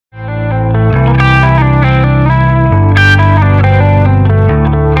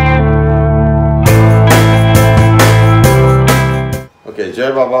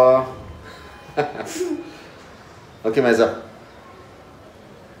Jai Baba. Okay, Meza.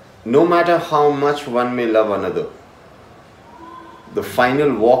 No matter how much one may love another, the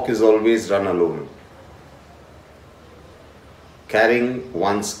final walk is always run alone, carrying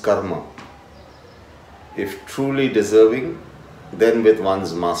one's karma. If truly deserving, then with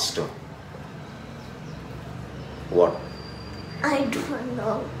one's master. What? I don't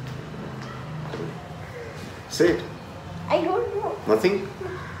know. Say it. I don't know. Nothing?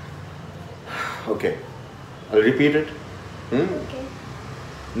 Okay. I'll repeat it. Okay.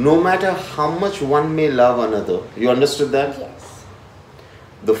 No matter how much one may love another, you understood that? Yes.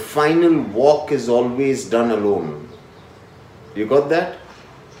 The final walk is always done alone. You got that?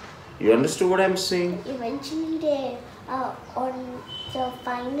 You understood what I'm saying? Eventually they are on the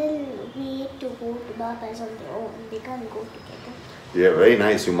final way to go to Baba's on their own. They can't go together. Yeah, very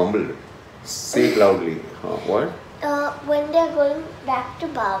nice. You mumbled. Say it loudly. What? When they're going back to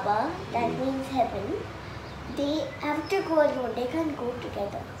Baba, that means heaven, they have to go alone. They can't go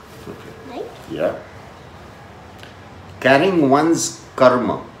together. Okay. Right? Yeah. Carrying one's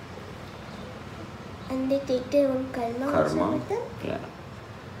karma. And they take their own karma also with them? Yeah.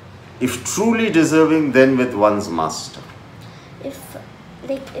 If truly deserving, then with one's master. If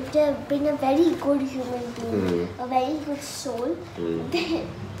they have been a very good human being, a very good soul,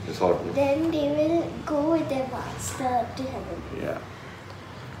 then they will go with their master to heaven. Yeah.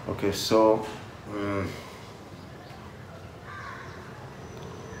 Okay, so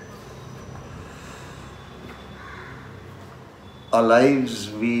our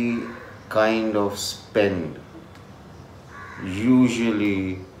lives we kind of spend,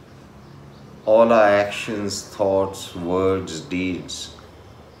 usually all our actions, thoughts, words, deeds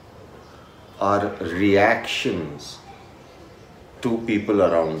are reactions to people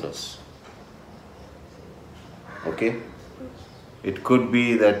around us. Okay? It could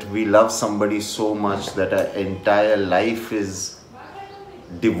be that we love somebody so much that our entire life is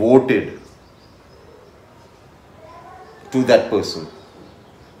devoted to that person.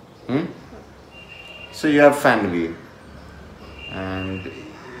 So you have family, and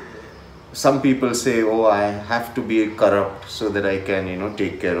some people say, oh, I have to be corrupt so that I can,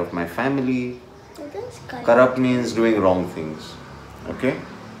 take care of my family. Corrupt means doing wrong things. Okay?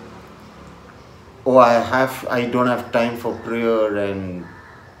 Oh, I don't have time for prayer and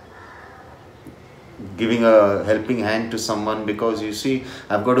giving a helping hand to someone because you see,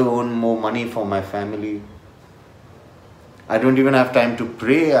 I've got to earn more money for my family. I don't even have time to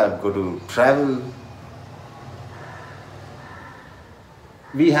pray. I've got to travel.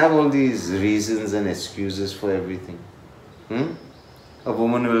 We have all these reasons and excuses for everything. A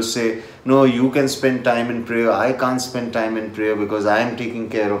woman will say, no, you can spend time in prayer. I can't spend time in prayer because I am taking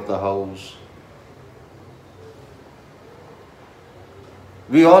care of the house.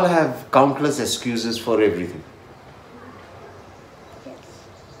 We all have countless excuses for everything. Yes.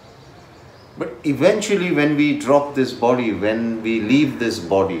 But eventually when we drop this body, when we leave this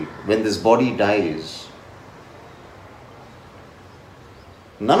body, when this body dies,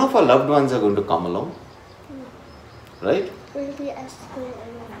 none of our loved ones are going to come along. Right? It's going to be us going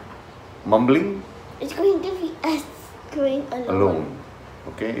alone. Mumbling? It's going to be us going alone.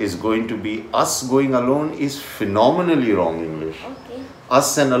 Okay, is going to be us going alone is phenomenally wrong English. Okay.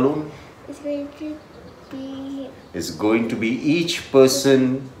 Us and alone It's going to be... is going to be each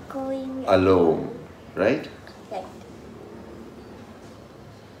person going alone. Right? Right.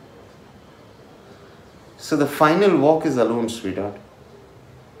 So the final walk is alone, sweetheart.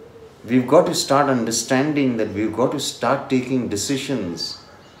 We've got to start understanding that we've got to start taking decisions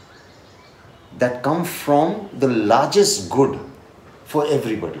that come from the largest good for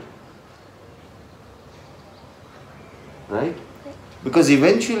everybody. Right? Because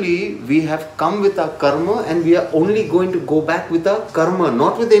eventually we have come with our karma and we are only going to go back with our karma,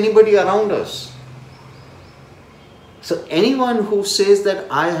 not with anybody around us. So anyone who says that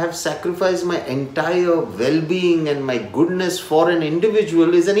I have sacrificed my entire well-being and my goodness for an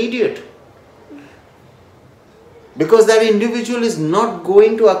individual is an idiot. Because that individual is not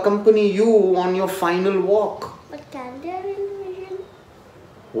going to accompany you on your final walk. But can that individual?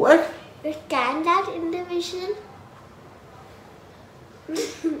 What? But can that individual?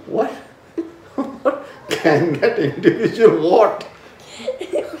 What? What? Can that individual what?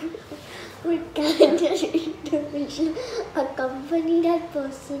 But can that individual accompany that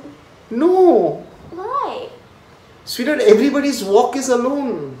person? No. Why? Sweetheart, everybody's walk is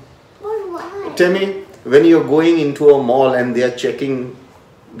alone. But why? Tell me, when you're going into a mall and they are checking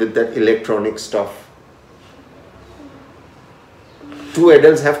with that electronic stuff, two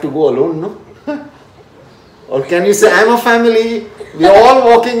adults have to go alone, no? Or can you say, I'm a family, we are all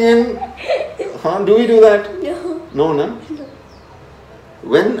walking in? Huh? Do we do that? No. No, no?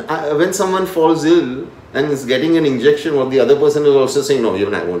 When someone falls ill and is getting an injection, what the other person is also saying, no,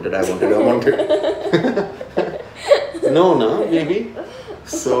 even I want it, I want it, I want it. No, baby.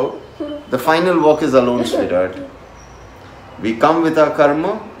 So, the final walk is alone, sweetheart. We come with our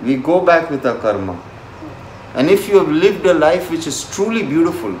karma, we go back with our karma. And if you have lived a life which is truly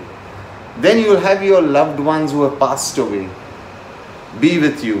beautiful, then you will have your loved ones who have passed away be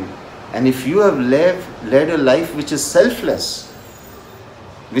with you. And if you have led a life which is selfless,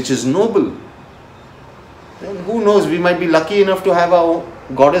 which is noble, then who knows, we might be lucky enough to have our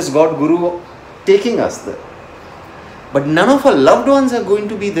goddess, God, Guru taking us there. But none of our loved ones are going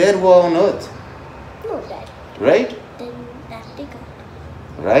to be there who are on earth. No, that. Right? Then that they come.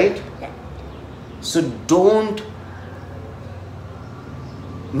 Right? Yeah. So don't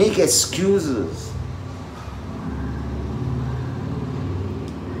make excuses.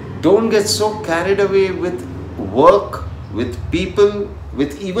 Don't get so carried away with work, with people,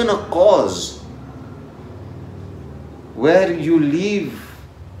 with even a cause where you leave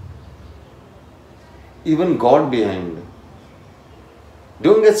even God behind.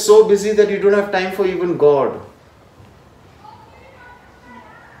 Don't get so busy that you don't have time for even God.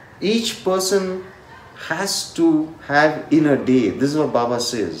 Each person has to have in a day, this is what Baba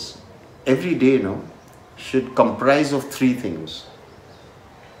says, every day should comprise of 3 things.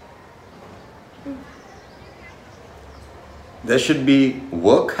 There should be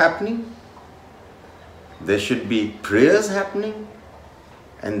work happening, there should be prayers happening,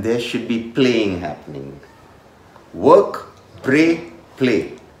 and there should be playing happening. Work, pray,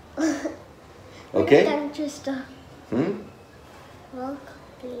 play. Okay? Tongue twister. Work,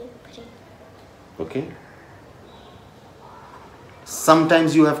 play, pray. Okay?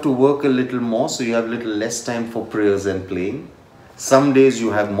 Sometimes you have to work a little more, so you have a little less time for prayers and playing. Some days you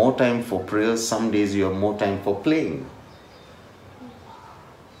have more time for prayers, some days you have more time for playing.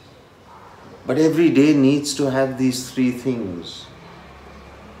 But every day needs to have these 3 things.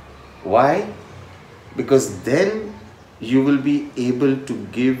 Why? Because then you will be able to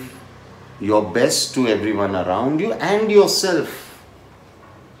give your best to everyone around you and yourself.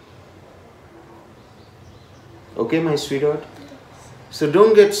 Okay, my sweetheart? So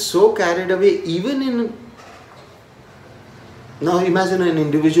don't get so carried away, even in... Now imagine an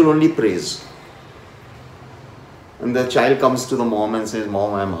individual only prays. And the child comes to the mom and says,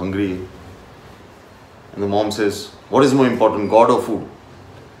 Mom, I am hungry. And the mom says, what is more important, God or food?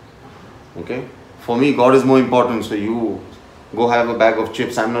 Okay? For me, God is more important, so you go have a bag of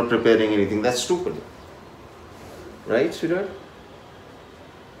chips, I'm not preparing anything. That's stupid. Right, sweetheart?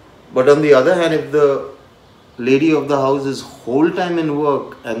 But on the other hand, if the lady of the house is whole time in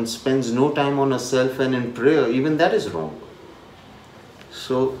work and spends no time on herself and in prayer, even that is wrong.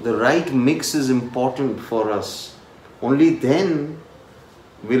 So the right mix is important for us. Only then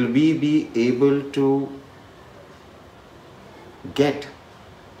will we be able to get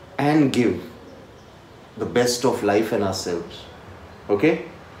and give the best of life and ourselves. Okay?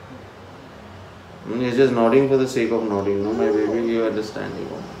 You're just nodding for the sake of nodding. No, my baby, you understand.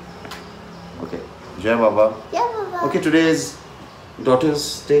 Okay. Jai Baba. Yeah, Baba. Okay, today is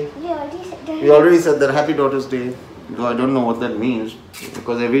Daughter's Day. We already said that. We already said that. Happy Daughter's Day. Though I don't know what that means,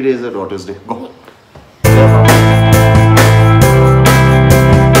 because every day is a Daughter's Day. Go.